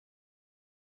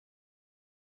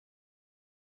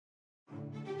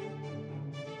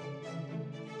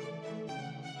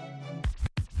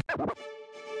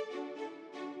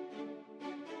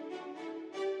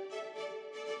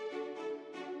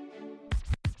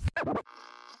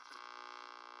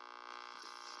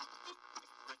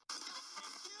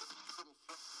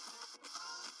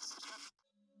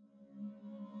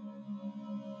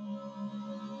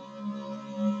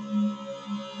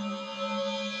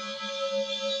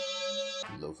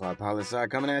Lofi Poli Sci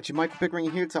coming at you. Michael Pickering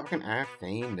here talking our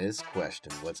famous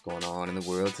question. What's going on in the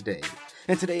world today?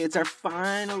 And today it's our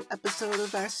final episode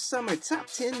of our summer top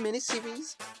 10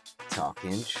 mini-series,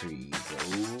 Talking Trees.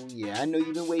 Oh yeah, I know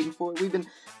you've been waiting for it. We've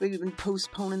been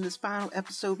postponing this final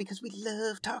episode because we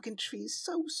love talking trees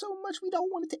so much we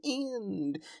don't want it to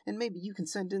end. And maybe you can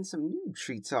send in some new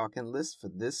tree talking lists for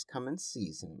this coming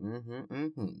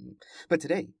season. But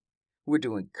today, we're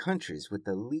doing countries with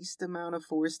the least amount of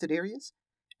forested areas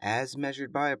as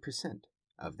measured by a percent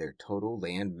of their total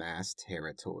landmass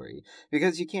territory.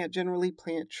 Because you can't generally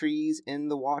plant trees in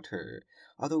the water.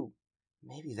 Although,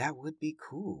 maybe that would be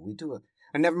cool. We do a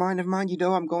never mind, you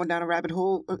know I'm going down a rabbit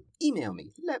hole. Email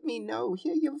me. Let me know.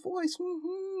 Hear your voice.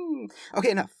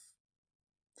 Okay, enough.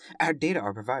 Our data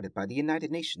are provided by the United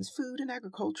Nations Food and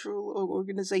Agricultural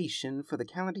Organization for the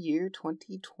calendar year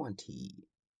 2020.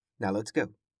 Now let's go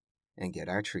and get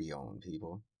our tree on,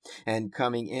 people. And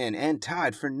coming in and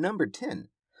tied for number 10,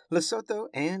 Lesotho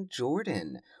and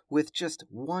Jordan, with just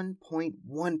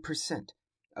 1.1%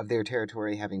 of their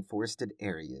territory having forested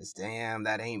areas. Damn,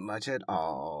 that ain't much at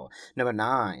all. Number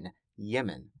 9,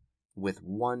 Yemen, with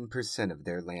 1% of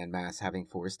their landmass having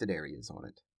forested areas on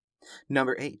it.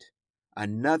 Number 8,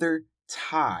 another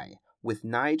tie with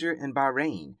Niger and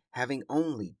Bahrain having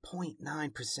only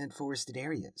 0.9% forested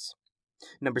areas.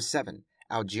 Number 7,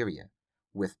 Algeria,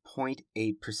 with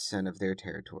 0.8% of their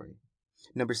territory.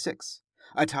 Number 6,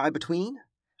 a tie between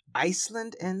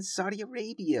Iceland and Saudi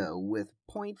Arabia, with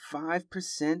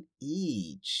 0.5%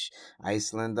 each.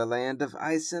 Iceland, the land of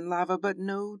ice and lava, but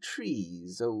no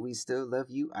trees. Oh, we still love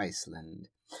you, Iceland.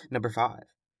 Number 5,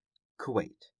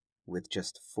 Kuwait, with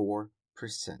just 4%.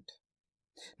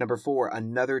 Number 4,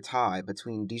 another tie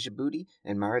between Djibouti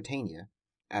and Mauritania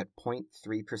at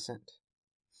 0.3%.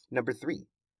 Number 3,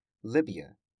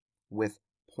 Libya, with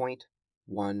 0.1%.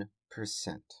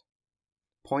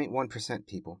 0.1%,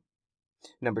 people.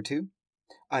 Number 2,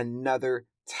 another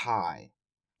tie.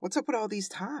 What's up with all these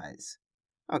ties?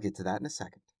 I'll get to that in a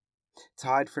second.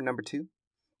 Tied for number 2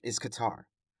 is Qatar,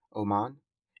 Oman,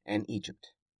 and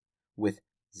Egypt, with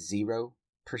 0%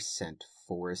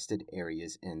 forested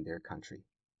areas in their country.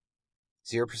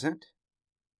 0%?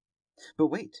 But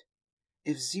wait,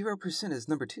 if 0% is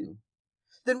number 2,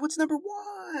 then what's number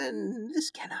 1?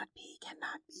 This cannot be.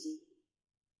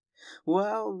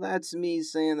 Well, that's me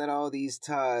saying that all these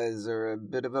ties are a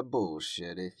bit of a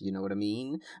bullshit, if you know what I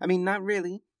mean. I mean, not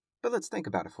really, but let's think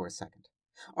about it for a second.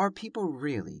 Are people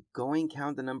really going to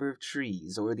count the number of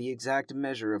trees or the exact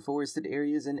measure of forested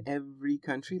areas in every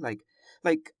country, like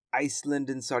Iceland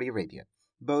and Saudi Arabia,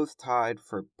 both tied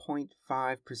for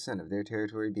 0.5% of their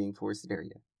territory being forested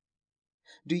area?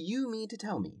 Do you mean to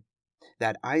tell me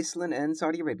that Iceland and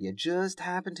Saudi Arabia just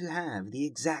happen to have the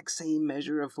exact same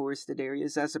measure of forested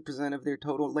areas as a percent of their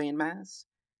total land mass?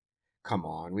 Come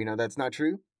on, we know that's not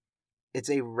true. It's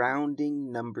a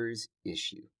rounding numbers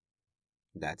issue.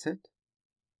 That's it.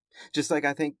 Just like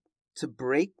I think to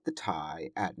break the tie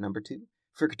at number 2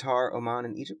 for Qatar, Oman,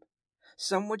 and Egypt,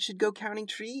 someone should go counting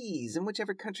trees, and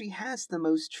whichever country has the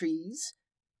most trees,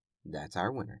 that's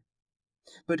our winner.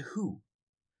 But who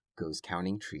goes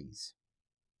counting trees?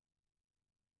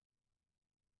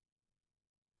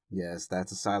 Yes,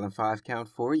 that's a silent 5 count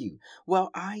for you. Well,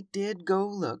 I did go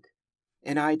look,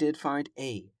 and I did find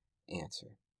a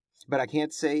answer. But I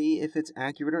can't say if it's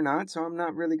accurate or not, so I'm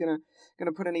not really gonna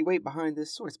put any weight behind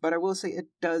this source. But I will say it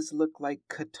does look like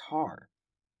Qatar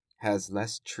has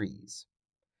less trees.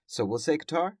 So we'll say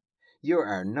Qatar, you're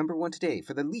our number 1 today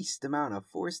for the least amount of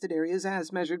forested areas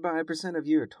as measured by a percent of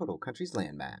your total country's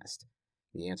landmass.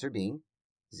 The answer being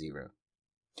 0.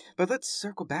 But let's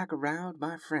circle back around,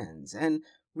 my friends, and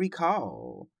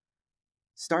recall.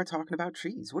 Start talking about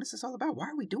trees. What is this all about? Why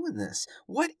are we doing this?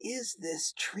 What is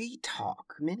this Tree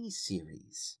Talk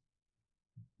mini-series?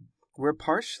 We're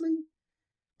partially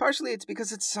it's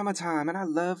because it's summertime and I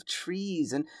love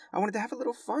trees and I wanted to have a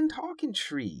little fun talking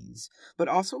trees. But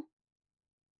also,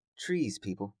 trees,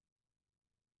 people.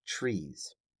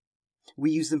 Trees.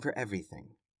 We use them for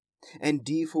everything. And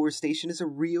deforestation is a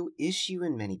real issue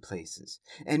in many places,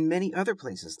 and many other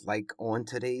places, like on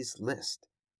today's list,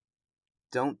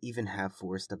 don't even have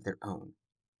forest of their own.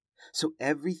 So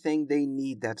everything they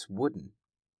need that's wooden,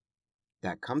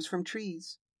 that comes from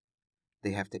trees,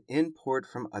 they have to import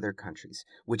from other countries,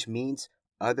 which means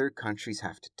other countries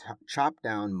have to chop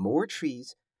down more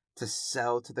trees to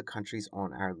sell to the countries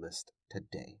on our list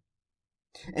today.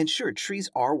 And sure, trees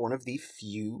are one of the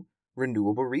few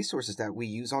renewable resources that we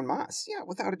use en masse. Yeah,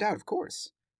 without a doubt, of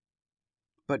course.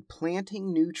 But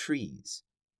planting new trees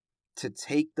to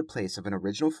take the place of an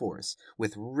original forest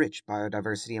with rich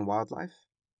biodiversity and wildlife?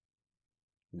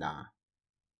 Nah,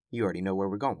 You already know where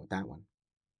we're going with that one.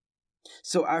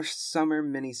 So our summer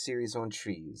mini-series on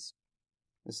trees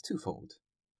is twofold.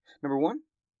 Number one,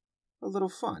 a little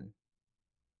fun.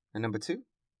 And number two,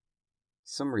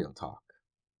 some real talk.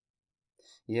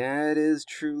 Yeah, it is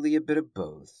truly a bit of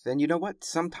both. And you know what?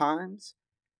 Sometimes,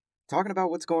 talking about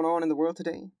what's going on in the world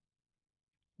today,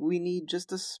 we need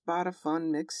just a spot of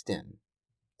fun mixed in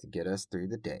to get us through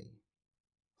the day.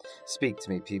 Speak to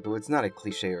me, people. It's not a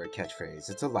cliche or a catchphrase.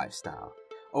 It's a lifestyle.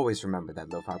 Always remember that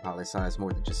Lofi Poli Sci is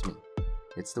more than just me.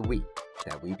 It's the we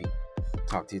that we be.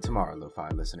 Talk to you tomorrow,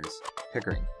 Lofi listeners.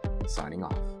 Pickering, signing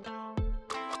off.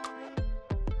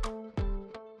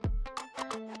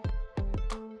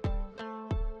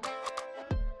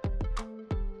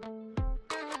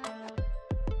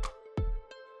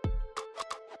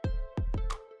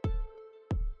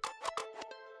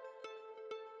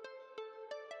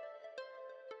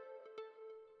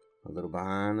 A little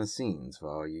behind the scenes for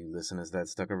all you listeners that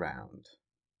stuck around.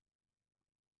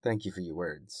 Thank you for your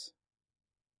words.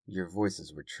 Your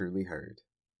voices were truly heard.